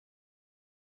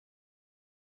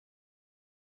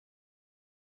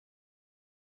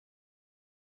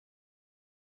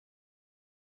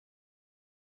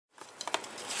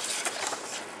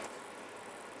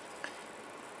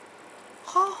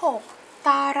6ต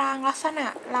ารางลักษณะ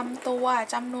ลำตัว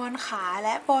จำนวนขาแล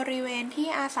ะบริเวณที่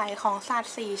อาศัยของสัต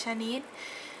ว์4ชนิด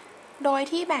โดย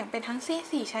ที่แบ่งเป็นทั้งสิ้น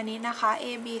4ชนิดนะคะ A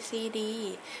B C D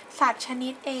สัตว์ชนิ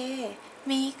ด A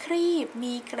มีครีบ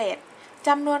มีเกล็ดจ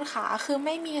ำนวนขาคือไ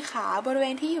ม่มีขาบริเว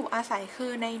ณที่อยู่อาศัยคื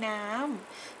อในน้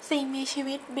ำสิ่งมีชี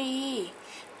วิต B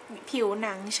ผิวห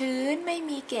นังชื้นไม่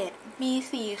มีเกล็ดมี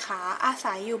4ขาอา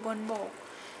ศัยอยู่บนบก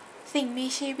สิ่งมี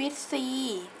ชีวิต C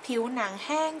ผิวหนังแ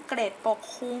ห้งเกล็ดปก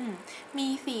คลุมมี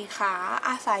4ขาอ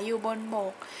าศัยอยู่บนบ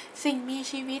กสิ่งมี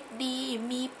ชีวิต D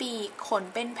มีปีกขน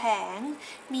เป็นแผง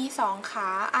มี2ขา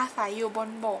อาศัยอยู่บน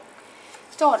บก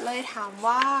โจทย์เลยถาม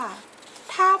ว่า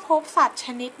ถ้าพบสัตว์ช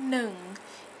นิดหนึ่ง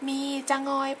มีจะ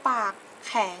งอยปาก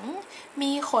แข็ง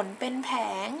มีขนเป็นแผ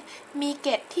งมีเก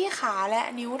ล็ดที่ขาและ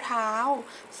นิ้วเท้า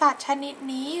สัตว์ชนิด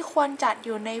นี้ควรจัดอ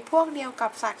ยู่ในพวกเดียวกั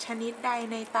บสัตว์ชนิดใด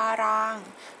ในตาราง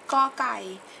กอไก่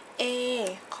A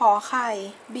ขอไข่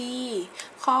B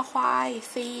คอควาย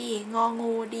C งอ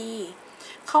งู D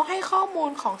เขาให้ข้อมู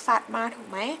ลของสัตว์มาถูก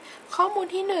ไหมข้อมูล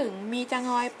ที่1มีจะ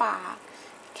งอยปาก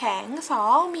แข็ง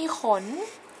2มีขน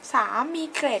3มี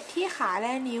เกล็ดที่ขาแล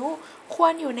ะนิ้วคว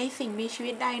รอยู่ในสิ่งมีชี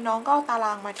วิตใดน้องก็เอาตาร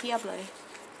างมาเทียบเลย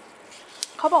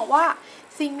เขาบอกว่า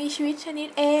สิ่งมีชีวิตชนิด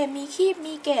A มีครีบ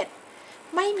มีเกล็ด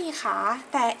ไม่มีขา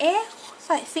แต่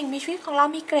สิ่งมีชีวิตของเรา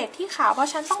มีเกล็ดที่ขาเพราะ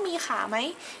ฉันต้องมีขาไหม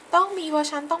ต้องมีเพราะ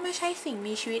ฉันต้องไม่ใช่สิ่ง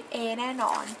มีชีวิต A แน่น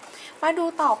อนมาดู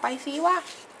ต่อไปซิว่า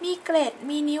มีเกล็ด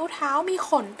มีนิ้วเท้ามีข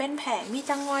นเป็นแผงมี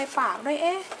จะงอยปากด้วย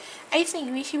ไอสิ่ง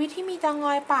มีชีวิตที่มีจะง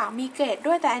อยปากมีเกล็ด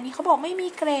ด้วยแต่อันนี้เขาบอกไม่มี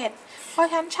เกล็ดเพราะ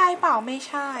ฉันใช่เปล่าไม่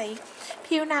ใช่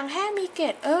ผิวหนังแห้งมีเกล็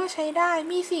ดใช้ได้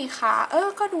มี4ขา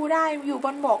ก็ดูได้อยู่บ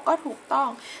นบกก็ถูกต้อง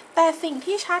แต่สิ่ง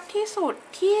ที่ชัดที่สุด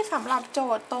ที่สำหรับโจ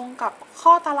ทย์ตรงกับข้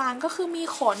อตารางก็คือมี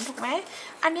ขนถูกไหม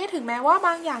อันนี้ถึงแม้ว่าบ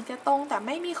างอย่างจะตรงแต่ไ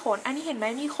ม่มีขนอันนี้เห็นไหม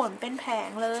มีขนเป็นแผง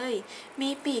เลยมี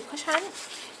ปีกเพราะฉะนั้น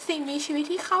สิ่งมีชีวิต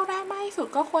ที่เข้าได้มากที่สุด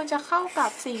ก็ควรจะเข้ากับ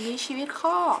สิ่งมีชีวิต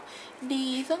ข้อดี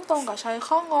ซึ่งตรงกับช้อย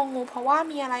ข้ององูเพราะว่า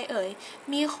มีอะไร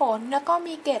มีขนแล้วก็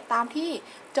มีเกล็ดตามที่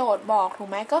โจทย์บอกถูก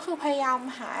ไหมก็คือพยายาม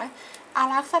หา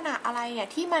ลักษณะอะไรเนี่ย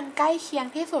ที่มันใกล้เคียง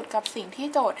ที่สุดกับสิ่งที่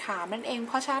โจทย์ถามนั่นเองเ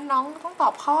พราะฉะนั้นน้องต้องตอ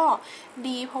บข้อ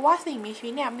ดีเพราะว่าสิ่งมีชีวิ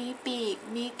ตเนี่ยมีปีก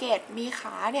มีเกล็ดมีข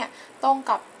าเนี่ยตรง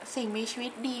กับสิ่งมีชีวิ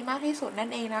ตดีมากที่สุดนั่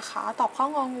นเองนะคะตอบข้อ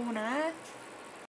งองูนะ